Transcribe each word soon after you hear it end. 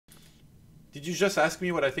Did you just ask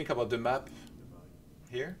me what I think about the map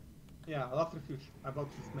here? Yeah, I love Refuge. About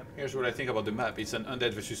this map. Here's what I think about the map. It's an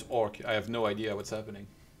undead versus orc. I have no idea what's happening.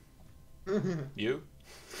 You?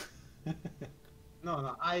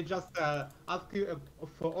 No, I just ask you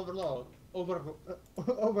for overload.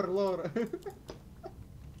 Overlord.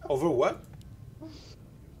 Over what?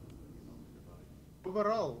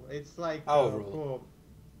 Overall, it's like Overall.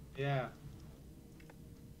 yeah.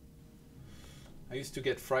 I used to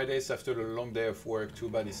get Fridays after a long day of work. Too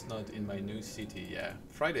bad it's not in my new city. Yeah,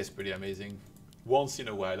 Friday's pretty amazing. Once in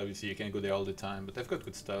a while, obviously you can't go there all the time, but they've got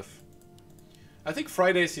good stuff. I think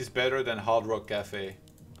Fridays is better than Hard Rock Cafe,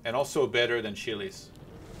 and also better than Chili's.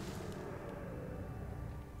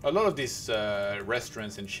 A lot of these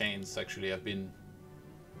restaurants and chains actually have been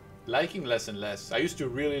liking less and less. I used to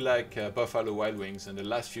really like Buffalo Wild Wings, and the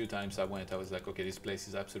last few times I went, I was like, okay, this place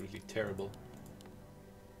is absolutely terrible.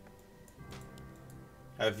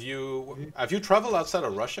 Have you traveled outside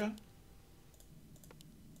of Russia?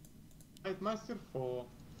 Master for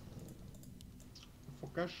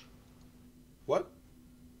cash. What?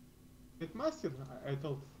 Master, I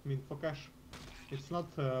told. I mean for cash. It's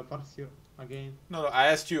not Parsi again. No, I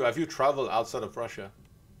asked you, have you traveled outside of Russia?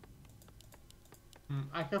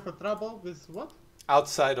 I have a trouble with what?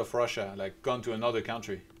 Outside of Russia, like gone to another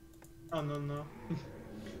country. Oh, no.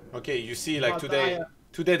 Okay, you see, like But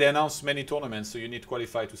today they announced many tournaments, so you need to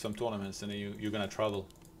qualify to some tournaments, and then you're gonna travel.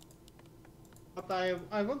 But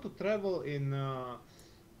I want to travel in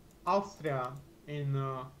Austria in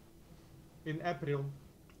April.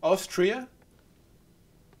 Austria?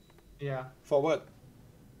 Yeah. For what?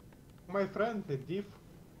 My friend, the Div.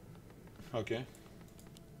 Okay.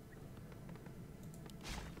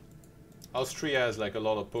 Austria has like a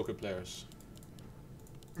lot of poker players.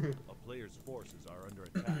 A player's forces are under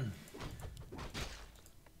attack.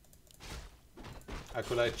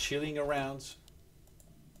 Acolyte chilling around.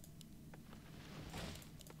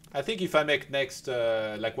 I think if I make next,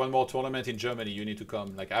 like one more tournament in Germany, you need to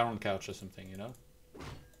come, like Iron Couch or something, you know?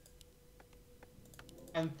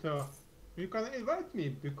 And you can invite me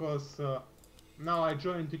because now I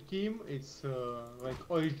joined the team. It's like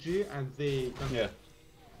OSG and they can Yeah.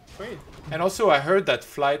 pay. And also I heard that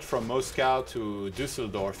flight from Moscow to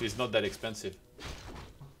Düsseldorf is not that expensive.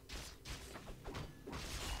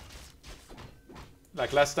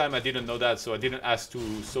 Like last time I didn't know that, so I didn't ask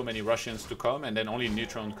to so many Russians to come, and then only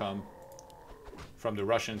Neutron come from the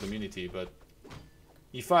Russian community. But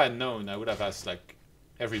if I had known, I would have asked like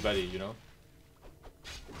everybody, you know?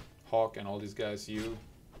 Hawk and all these guys, you.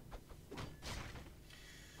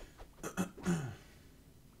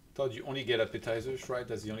 Thought you only get appetizers, right?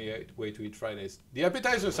 That's the only way to eat Fridays. The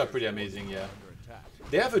appetizers are pretty amazing, yeah.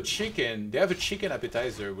 They have a chicken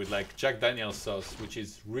appetizer with like Jack Daniel's sauce, which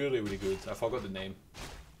is really, really good. I forgot the name.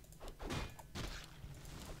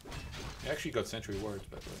 I actually got Century Words,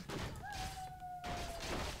 by the way.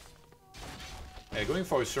 Yeah, going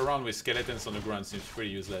for a surround with skeletons on the ground seems pretty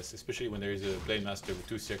useless, especially when there is a Blade Master with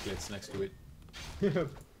 2 circlets next to it.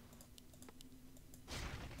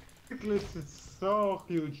 Circlets is so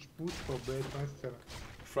huge push for Blade Master.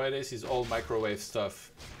 Fridays is all microwave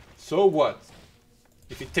stuff. So what?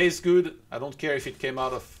 If it tastes good, I don't care if it came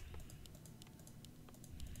out of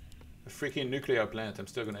a freaking nuclear plant, I'm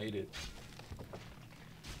still gonna eat it.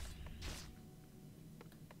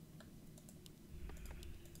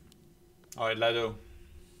 Alright, Lado.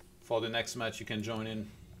 For the next match you can join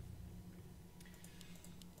in.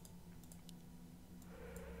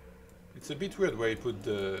 It's a bit weird where he put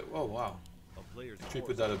the... Oh wow. He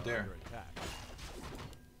put that up there.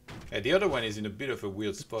 Yeah, the other one is in a bit of a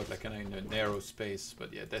weird spot, like kind of in a narrow space.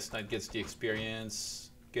 But yeah, Death Knight gets the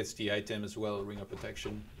experience, gets the item as well, Ring of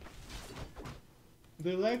Protection.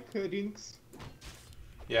 Do you like rings?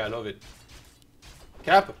 Yeah, I love it.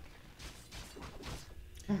 Cap!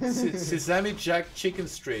 Sesame Jack chicken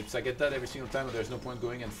strips. I get that every single time, but there's no point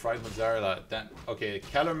going and fried mozzarella. Damn. Okay,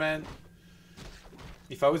 Callerman.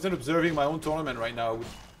 If I wasn't observing my own tournament right now, I would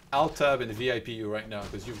alt-tab and VIP you right now,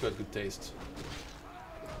 because you've got good taste.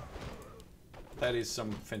 That is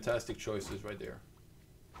some fantastic choices right there.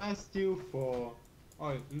 I steal for...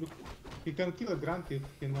 Oh, look. You can kill a grunt if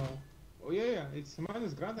you know. Oh yeah, it's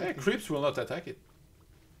minus grunt. Yeah, creeps will not attack it.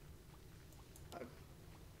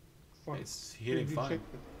 Fuck. It's healing We fine.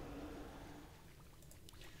 checked it.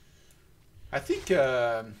 I think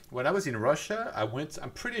when I was in Russia, I'm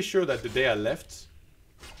pretty sure that the day I left,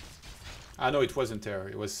 I know it wasn't there.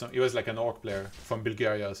 It was like an orc player from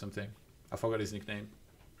Bulgaria or something. I forgot his nickname.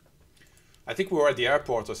 I think we were at the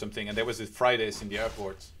airport or something, and there was a Fridays in the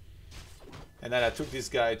airport. And then I took this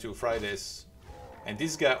guy to Fridays, And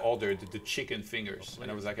this guy ordered the chicken fingers.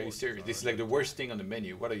 And I was like, are you serious? This is like the worst thing on the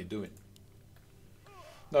menu. What are you doing?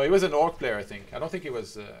 No, he was an orc player, I think. I don't think he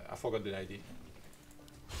was... I forgot the ID.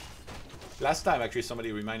 Last time, actually,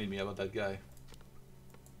 somebody reminded me about that guy.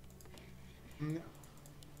 Do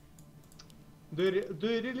you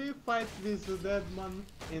really fight with that man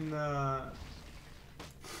in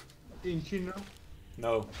China?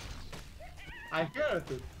 No. I heard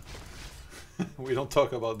it. We don't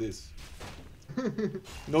talk about this.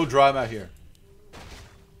 No drama here.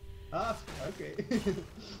 Ah, okay.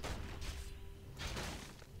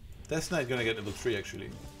 That's not gonna get level 3 actually.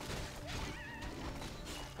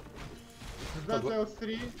 That's level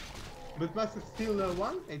 3, but Master still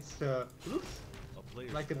 1, it's looks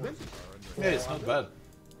like advantage. Yeah, it's not bad.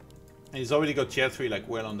 And he's already got tier 3 like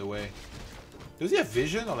well on the way. Does he have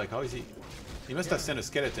vision or like how is he? He must have sent a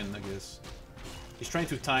skeleton, I guess. He's trying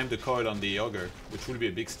to time the coil on the ogre, which will be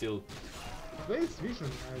a big steal. Where is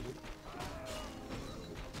vision?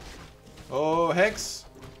 Oh, Hex!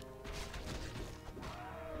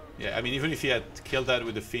 Yeah, I mean, even if he had killed that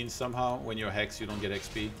with the Fiend somehow, when you're Hex, you don't get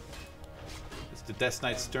XP. It's the Death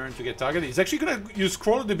Knight's turn to get targeted. He's actually gonna use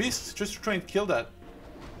Scroll of the Beast just to try and kill that.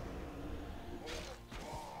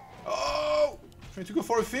 Oh! Trying to go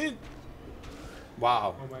for a Fiend!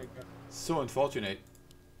 Wow. Oh my god. So unfortunate.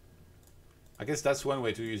 I guess that's one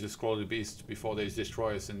way to use the Scroll of the Beast before they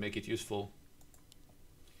destroy us and make it useful.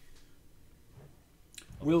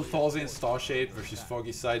 Will Falzin Starshade versus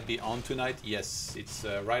Foggy Side be on tonight? Yes, it's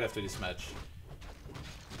right after this match.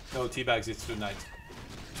 No, Teabags, it's tonight.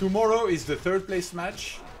 Tomorrow is the third place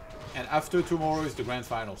match, and after tomorrow is the grand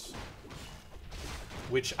finals.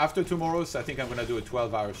 Which after tomorrow's, I think I'm gonna do a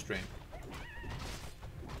 12-hour stream.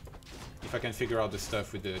 If I can figure out the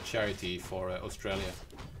stuff with the charity for Australia.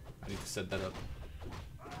 I need to set that up.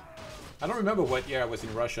 I don't remember what year I was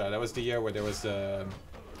in Russia. That was the year where there was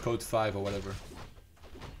Code 5 or whatever.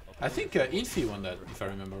 I think Infi won that, if I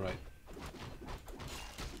remember right.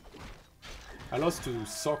 I lost to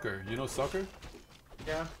Soccer. You know Soccer?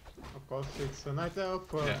 Yeah, of course. It's a night elf,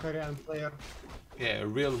 Korean player. Yeah, a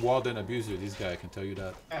real Warden abuser, this guy, I can tell you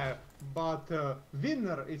that. But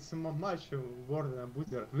Winner is much Warden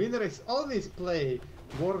abuser. Winner is always play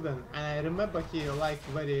Warden, and I remember he liked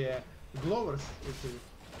very Glovers.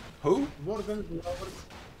 Who? Warden, Glovers,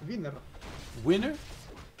 Winner. Winner?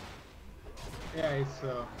 Yeah, it's...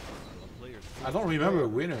 I don't remember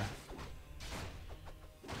Winner.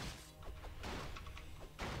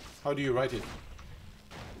 How do you write it?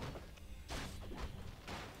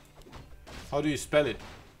 How do you spell it?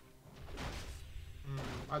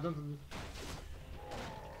 I don't...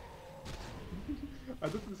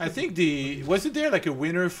 I think the... Wasn't there like a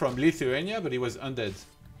winner from Lithuania, but he was undead?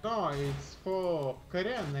 No, it's for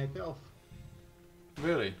Korean night elf.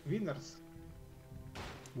 Really? Winners.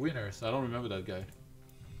 Winners? I don't remember that guy.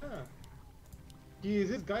 Yeah.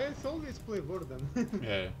 This guy has always played Warden.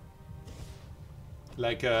 Yeah.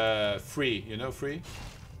 Like Free, you know Free?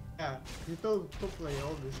 Yeah, he told to play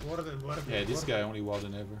all this Warden. Yeah, this guy only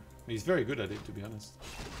Warden ever. He's very good at it, to be honest.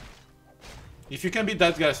 If you can beat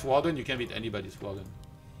that guy's Warden, you can beat anybody's Warden.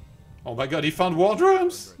 Oh my god, he found War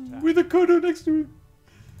Drums! With a Kodo next to him!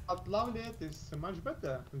 But Loveliet is much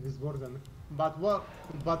better with Warden. But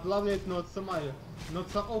Loveliet not so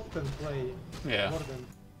often play Warden.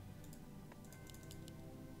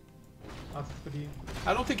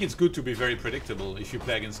 I don't think it's good to be very predictable if you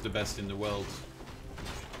play against the best in the world.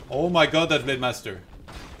 Oh my god, that Blade Master.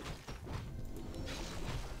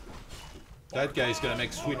 That guy is gonna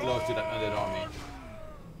make sweet love to that undead army.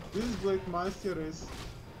 This Blade Master is...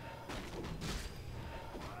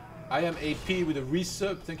 I am AP with a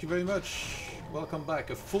resub, thank you very much. Welcome back,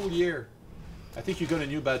 a full year. I think you got a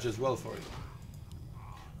new badge as well for it.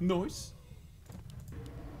 Nice.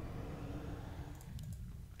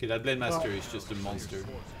 Okay, that Blade Master is just a monster.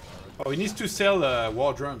 Oh, he needs to sell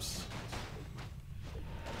War Drums.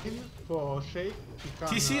 For Sheik,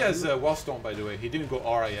 TC has Warstone, by the way. He didn't go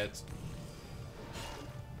Aura yet.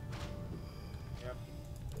 Yep.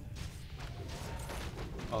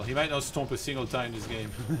 Well, he might not stomp a single time this game.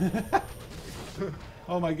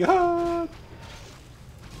 Oh my god!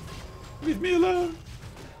 Leave me alone!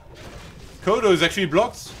 Kodo is actually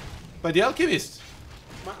blocked by the Alchemist.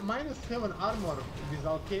 -7 armor with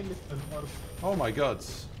Alchemist and Orb. Oh my god.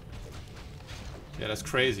 Yeah, that's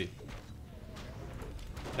crazy.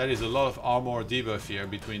 That is a lot of armor debuff here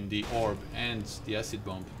between the Orb and the Acid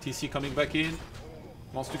Bomb. TC coming back in.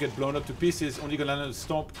 Wants to get blown up to pieces. Only gonna land a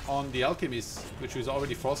stomp on the Alchemist, which is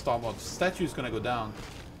already Frost armor. Statue is gonna go down.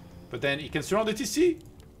 But then he can surround the TC.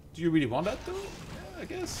 Do you really want that though? Yeah, I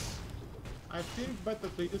guess. I think better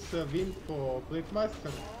to use Wind for Blade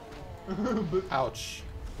Master. Ouch.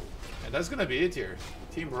 And that's gonna be it here.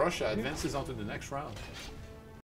 Team Russia advances on to the next round.